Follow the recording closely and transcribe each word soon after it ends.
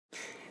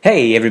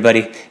Hey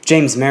everybody,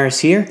 James Maris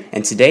here,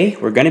 and today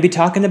we're going to be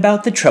talking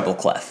about the Treble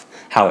Clef,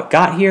 how it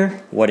got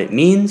here, what it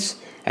means,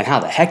 and how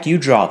the heck you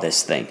draw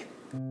this thing.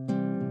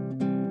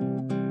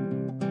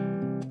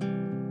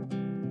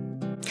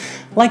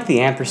 Like the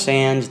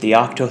ampersand, the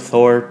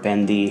octothorpe,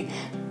 and the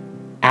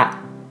 @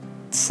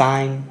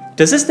 sign.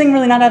 Does this thing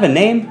really not have a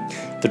name?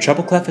 The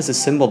Treble Clef is a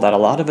symbol that a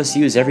lot of us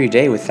use every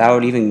day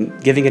without even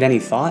giving it any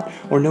thought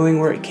or knowing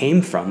where it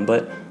came from,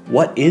 but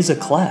what is a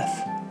clef?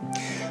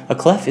 A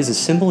clef is a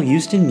symbol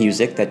used in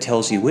music that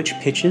tells you which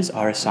pitches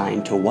are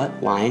assigned to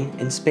what line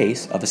and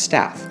space of a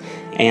staff.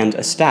 And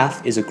a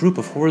staff is a group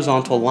of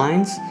horizontal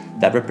lines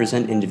that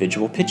represent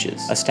individual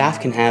pitches. A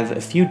staff can have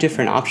a few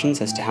different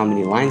options as to how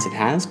many lines it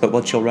has, but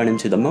what you'll run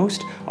into the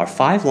most are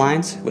 5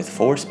 lines with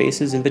 4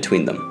 spaces in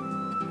between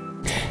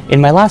them.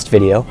 In my last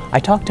video, I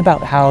talked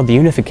about how the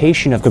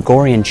unification of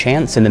Gregorian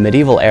chants in the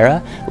medieval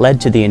era led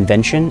to the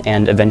invention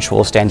and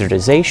eventual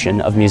standardization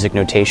of music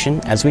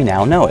notation as we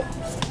now know it.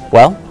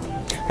 Well,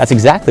 that's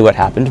exactly what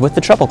happened with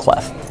the treble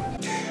clef.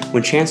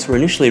 When chants were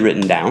initially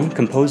written down,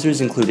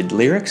 composers included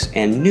lyrics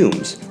and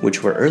neumes,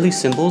 which were early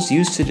symbols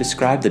used to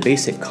describe the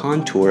basic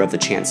contour of the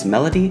chant's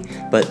melody,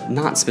 but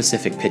not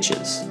specific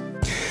pitches.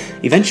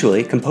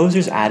 Eventually,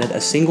 composers added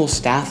a single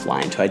staff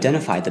line to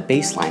identify the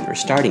bass line or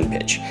starting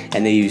pitch,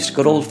 and they used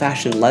good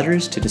old-fashioned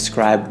letters to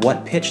describe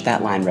what pitch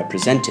that line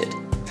represented.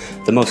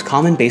 The most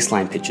common bass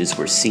line pitches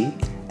were C,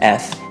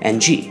 F, and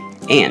G.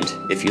 And,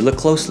 if you look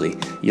closely,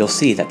 you'll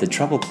see that the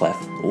treble clef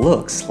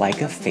looks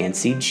like a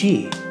fancy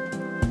G.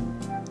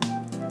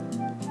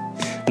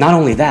 Not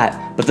only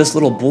that, but this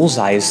little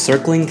bullseye is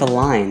circling the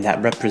line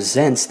that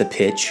represents the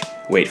pitch,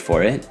 wait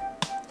for it,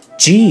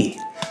 G.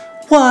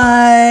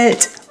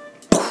 What?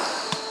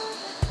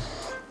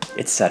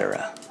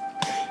 Etc.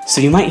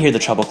 So you might hear the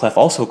treble clef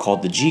also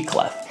called the G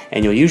clef,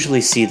 and you'll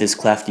usually see this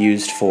clef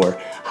used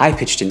for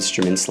high-pitched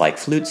instruments like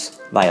flutes,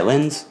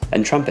 violins,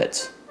 and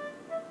trumpets.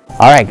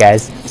 Alright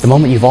guys, the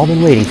moment you've all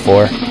been waiting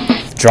for,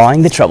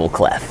 drawing the treble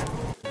clef.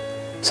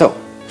 So,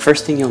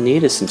 first thing you'll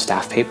need is some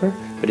staff paper,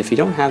 but if you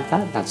don't have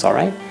that, that's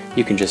alright.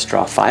 You can just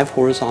draw 5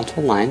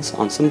 horizontal lines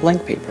on some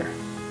blank paper.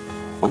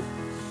 1,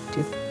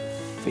 2,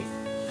 3,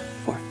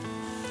 4,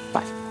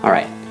 5.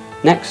 Alright,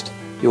 next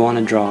you want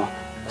to draw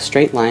a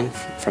straight line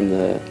from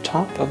the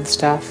top of the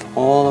staff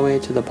all the way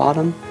to the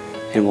bottom,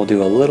 and we'll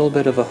do a little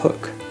bit of a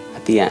hook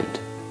at the end.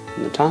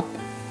 From the top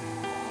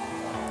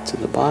to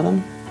the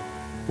bottom,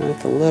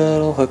 with a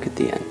little hook at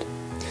the end.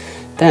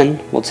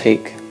 Then we'll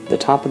take the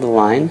top of the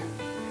line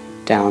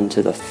down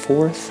to the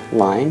 4th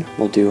line.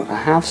 We'll do a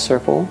half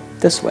circle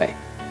this way.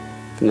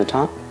 From the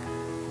top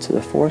to the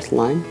 4th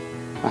line,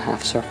 a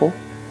half circle.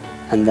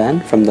 And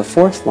then from the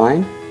 4th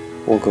line,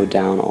 we'll go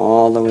down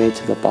all the way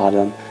to the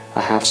bottom,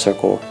 a half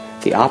circle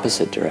the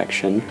opposite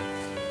direction.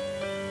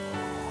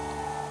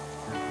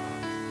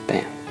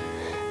 Bam.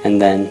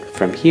 And then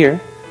from here,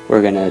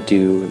 we're going to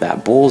do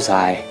that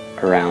bullseye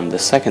around the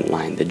 2nd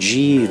line, the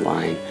G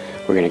line.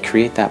 We're going to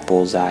create that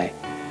bullseye.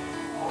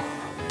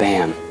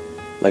 Bam.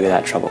 Look at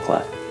that treble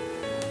clef.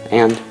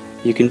 And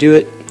you can do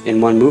it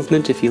in one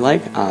movement if you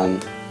like.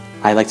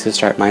 I like to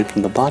start mine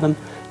from the bottom.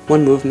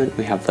 One movement,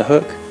 we have the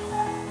hook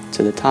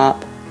to the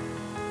top,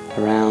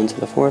 around to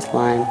the 4th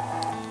line,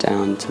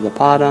 down to the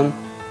bottom,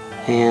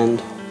 and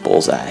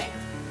bullseye.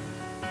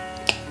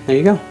 There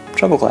you go,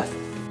 treble clef.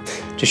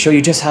 To show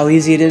you just how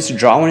easy it is to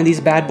draw one of these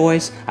bad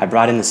boys, I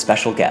brought in a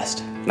special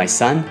guest, my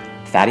son,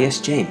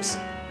 Thaddeus James.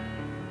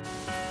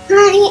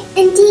 Hi,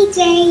 I'm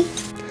DJ.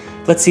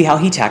 Let's see how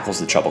he tackles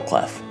the treble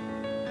clef.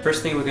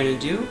 First thing we're going to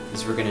do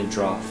is we're going to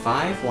draw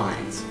 5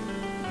 lines.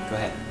 Go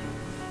ahead.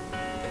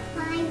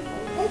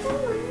 5 little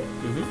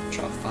lines.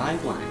 Draw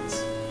 5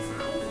 lines.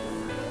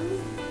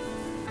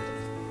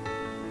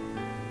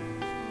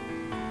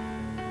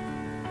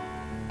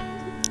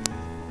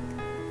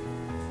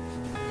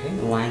 Okay,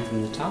 the line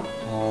from the top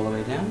all the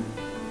way down.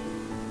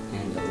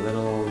 And a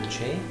little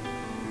J.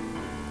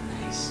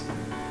 Nice.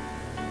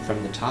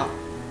 From the top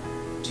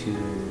to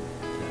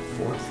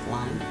the 4th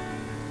line.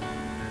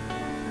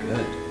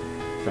 Good.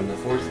 From the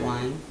 4th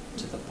line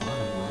to the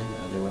bottom line the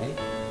other way.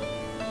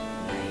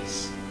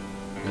 Nice.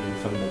 And then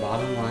from the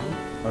bottom line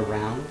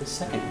around the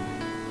 2nd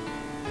line.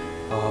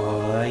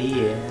 Oh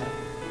yeah.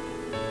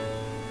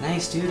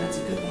 Nice, dude, that's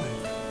a good one.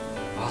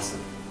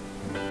 Awesome.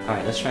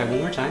 Alright, let's try one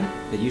more time,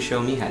 but you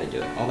show me how to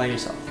do it all by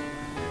yourself.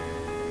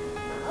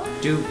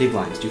 Do big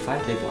lines. Do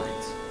 5 big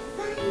lines.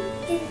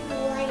 5 big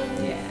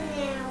lines. Yeah.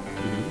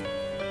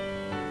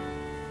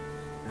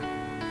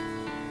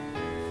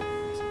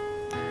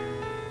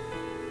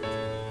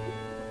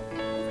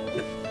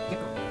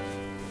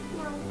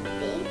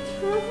 Big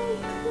treble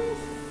clef.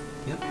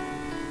 Yep.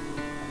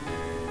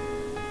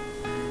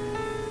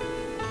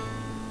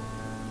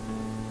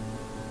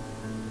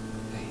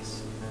 Nice.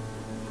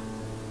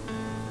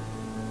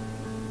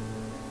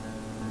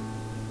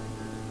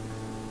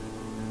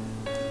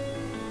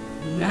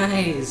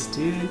 Nice,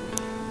 dude.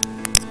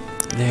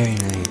 Very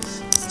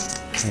nice.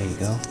 There you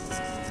go.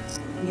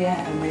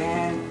 Yeah,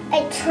 man.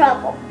 A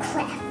treble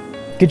clef.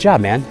 Good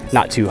job, man.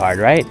 Not too hard,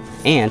 right?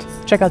 And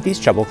check out these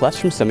treble clefs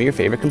from some of your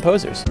favorite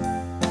composers.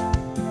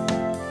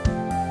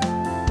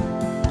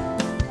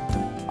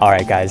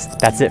 Alright guys,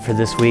 that's it for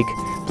this week.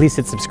 Please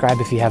hit subscribe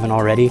if you haven't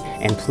already,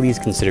 and please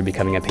consider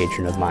becoming a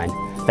patron of mine.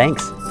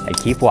 Thanks, and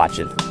keep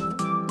watching.